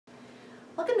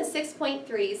Welcome to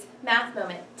 6.3's Math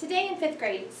Moment. Today in 5th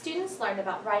grade, students learned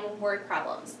about writing word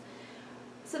problems.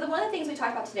 So one of the things we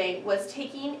talked about today was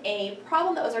taking a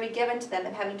problem that was already given to them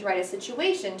and having to write a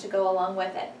situation to go along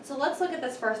with it. So let's look at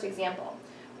this first example.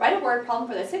 Write a word problem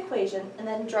for this equation and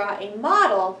then draw a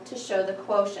model to show the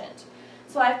quotient.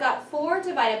 So I've got 4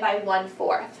 divided by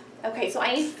 1/4. Okay, so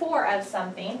I need 4 of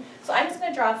something, so I'm just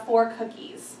going to draw 4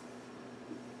 cookies.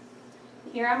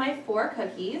 Here are my 4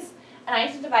 cookies, and I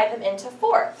need to divide them into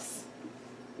fourths.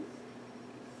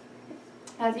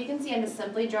 As you can see, I'm just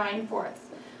simply drawing fourths.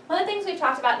 One of the things we've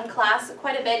talked about in class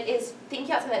quite a bit is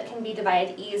thinking out something that can be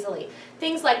divided easily.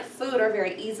 Things like food are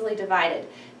very easily divided.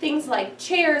 Things like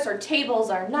chairs or tables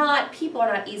are not. People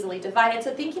are not easily divided.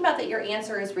 So thinking about that your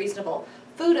answer is reasonable.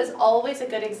 Food is always a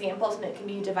good example of something that can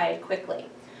be divided quickly.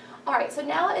 Alright, so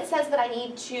now it says that I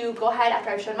need to go ahead, after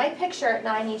I've shown my picture,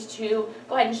 now I need to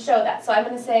go ahead and show that. So I'm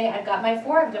going to say I've got my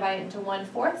 4, I've divided into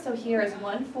 1/4, so here is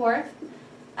 1/4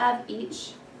 of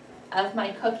each of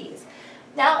my cookies.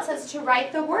 Now it says to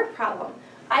write the word problem.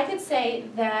 I could say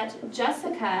that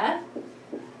Jessica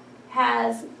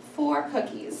has 4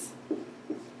 cookies.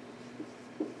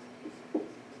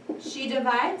 She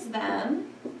divides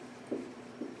them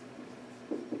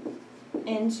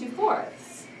into fourths.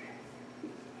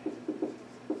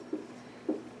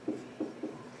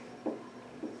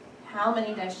 How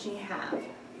many does she have?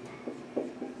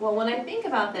 Well, when I think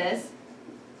about this,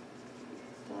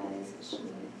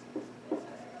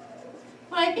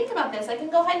 I can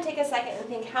go ahead and take a second and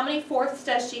think, how many fourths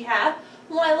does she have?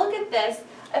 When I look at this,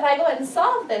 if I go ahead and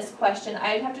solve this question,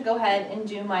 I'd have to go ahead and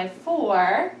do my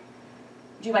 4,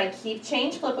 do my keep,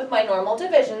 change, flip with my normal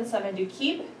division. So I'm going to do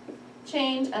keep,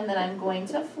 change, and then I'm going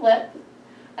to flip.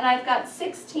 And I've got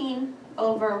 16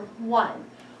 over 1.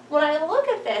 When I look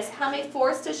at this, how many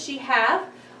fourths does she have?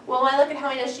 Well, when I look at how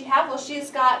many does she have, well, she's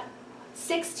got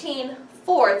 16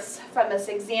 fourths from this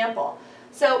example.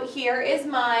 So here is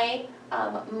my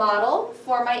model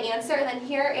for my answer, and then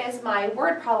here is my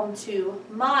word problem to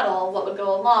model what would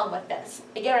go along with this.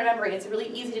 Again, remembering it's really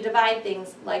easy to divide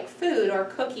things like food or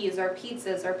cookies or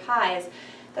pizzas or pies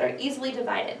that are easily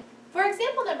divided. For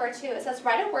example number 2, it says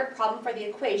write a word problem for the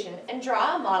equation and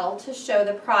draw a model to show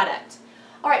the product.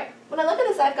 Alright, when I look at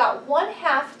this, I've got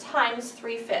 1/2 times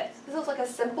 3/5. This looks like a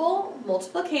simple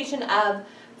multiplication of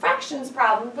fractions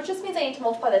problem, which just means I need to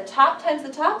multiply the top times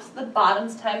the tops, the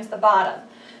bottoms times the bottom.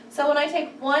 So when I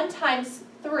take 1 times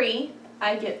 3,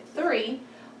 I get 3.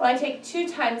 When I take 2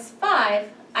 times 5,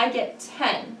 I get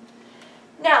 10.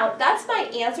 Now, that's my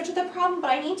answer to the problem, but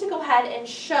I need to go ahead and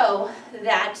show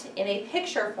that in a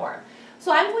picture form.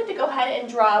 So I'm going to go ahead and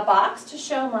draw a box to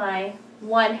show my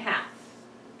 1/2.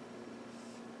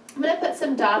 I'm going to put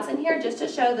some dots in here just to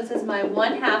show this is my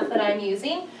 1/2 that I'm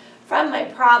using from my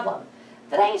problem.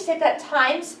 Then I need to take that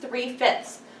times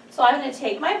 3/5. So I'm going to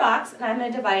take my box and I'm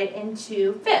going to divide it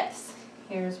into fifths.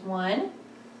 Here's 1,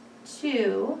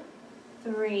 2,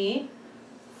 3,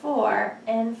 4,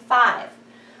 and 5.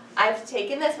 I've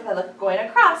taken this, if I look going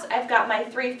across, I've got my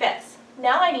 3/5.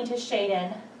 Now I need to shade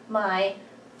in my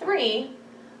 3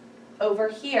 over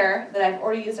here that I've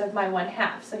already used of my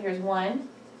 1/2. So here's 1,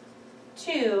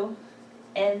 2,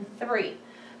 and 3.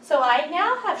 So I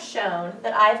now have shown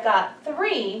that I've got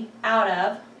 3 out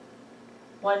of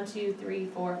 1, 2, 3,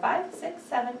 4, 5, 6,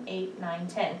 7, 8, 9,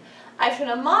 10. I've shown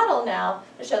a model now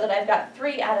to show that I've got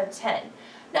 3 out of 10.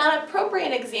 Now an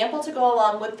appropriate example to go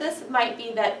along with this might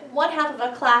be that 1/2 of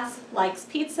a class likes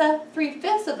pizza,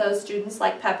 3/5 of those students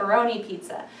like pepperoni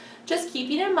pizza. Just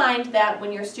keeping in mind that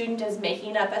when your student is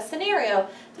making up a scenario,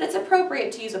 that it's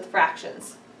appropriate to use with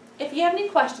fractions. If you have any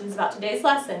questions about today's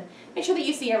lesson, make sure that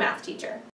you see your math teacher.